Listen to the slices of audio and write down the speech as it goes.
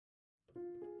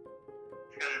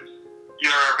because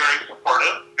you're very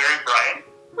supportive, very bright.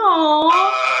 Aww.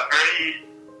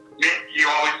 You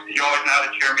always know how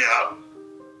to cheer me up.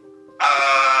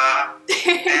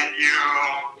 And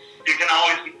you can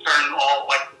always turn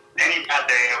any bad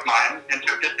day of mine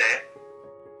into a good day.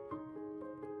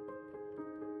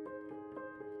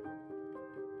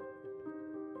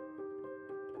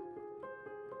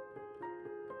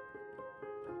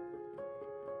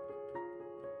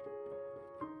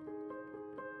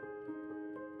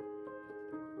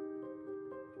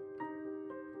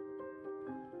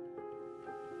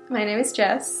 My name is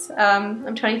Jess.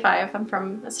 I'm 25. I'm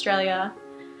from Australia.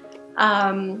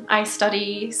 I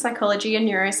study psychology and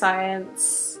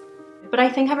neuroscience, but I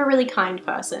think I'm a really kind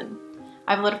person.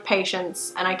 I have a lot of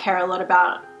patience and I care a lot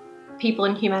about people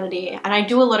and humanity, and I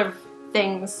do a lot of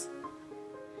things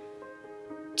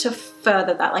to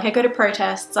further that. Like, I go to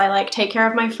protests, I take care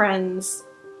of my friends,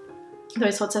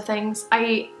 those sorts of things.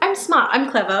 I'm smart, I'm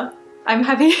clever. I'm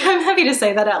happy to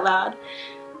say that out loud.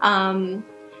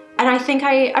 And I think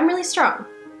I'm really strong.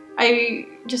 I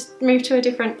just moved to a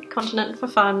different continent for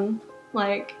fun.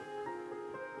 I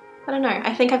don't know,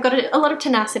 I think I've got a lot of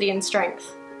tenacity and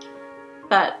strength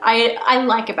that I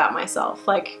like about myself.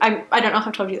 I don't know if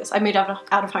I've told you this, I moved out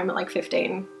of home at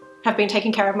 15. Have been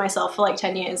taking care of myself for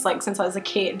 10 years, since I was a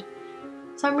kid.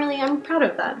 So I'm proud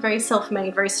of that. Very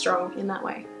self-made, very strong in that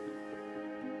way.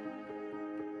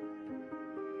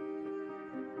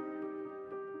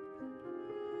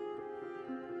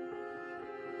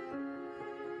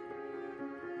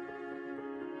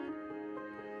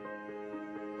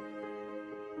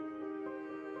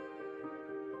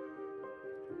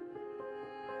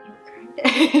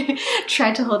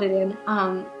 Tried to hold it in.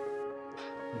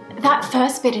 That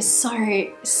first bit is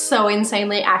so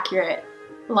insanely accurate.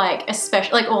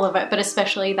 Especially all of it, but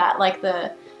especially that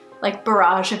the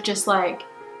barrage of just both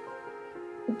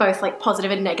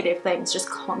positive and negative things just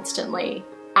constantly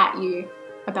at you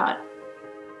about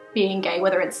being gay,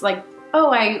 whether it's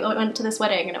oh, I went to this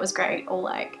wedding and it was great,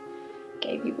 or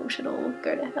gay people should all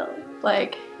go to hell.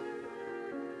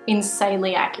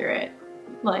 Insanely accurate.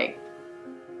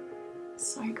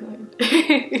 So good.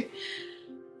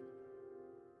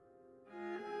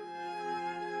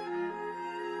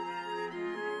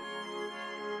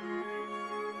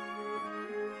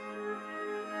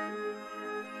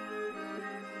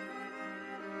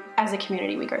 As a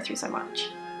community, we go through so much,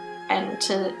 and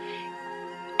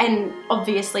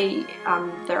obviously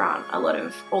there aren't a lot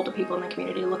of older people in the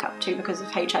community to look up to because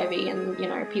of HIV, and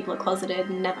people are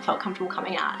closeted and never felt comfortable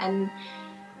coming out, and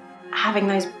having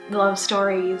those love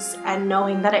stories and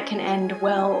knowing that it can end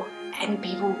well and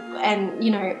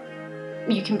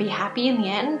you can be happy in the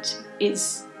end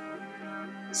is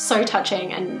so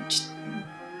touching and just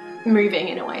moving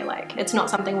in a way. It's not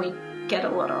something we get a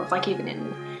lot of, even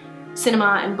in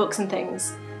cinema and books and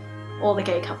things, all the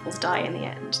gay couples die in the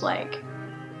end.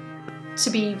 To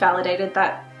be validated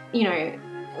that,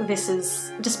 this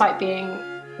is, despite being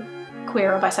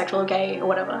queer or bisexual or gay or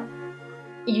whatever,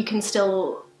 you can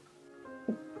still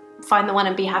find the one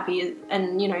and be happy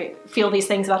and, feel these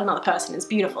things about another person is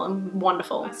beautiful and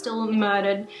wonderful. Still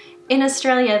murdered. In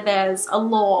Australia, there's a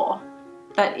law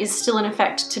that is still in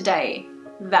effect today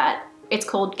that it's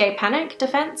called gay panic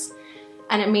defense,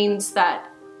 and it means that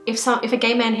if a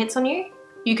gay man hits on you,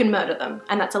 you can murder them,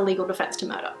 and that's a legal defense to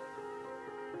murder.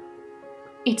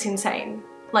 It's insane.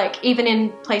 Even in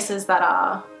places that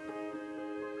are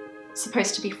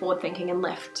supposed to be forward-thinking and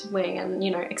left-wing and,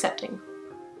 accepting,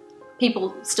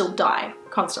 people still die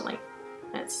constantly.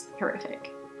 It's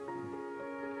horrific.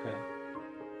 Okay.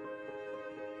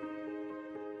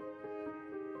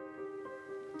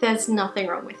 There's nothing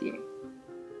wrong with you.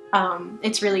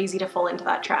 It's really easy to fall into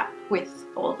that trap with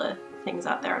all the things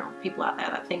out there and all the people out there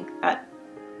that think that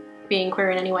being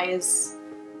queer in any way is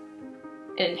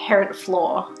an inherent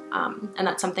flaw, and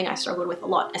that's something I struggled with a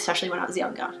lot, especially when I was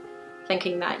younger,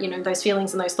 thinking that those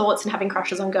feelings and those thoughts and having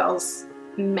crushes on girls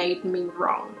made me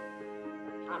wrong.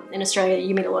 In Australia,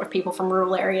 you meet a lot of people from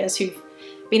rural areas who've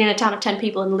been in a town of 10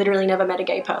 people and literally never met a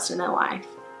gay person in their life,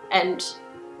 and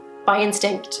by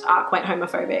instinct are quite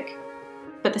homophobic.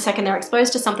 But the second they're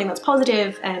exposed to something that's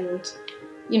positive and,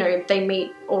 they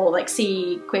meet or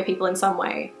see queer people in some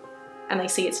way, and they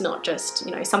see it's not just,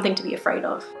 something to be afraid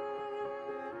of,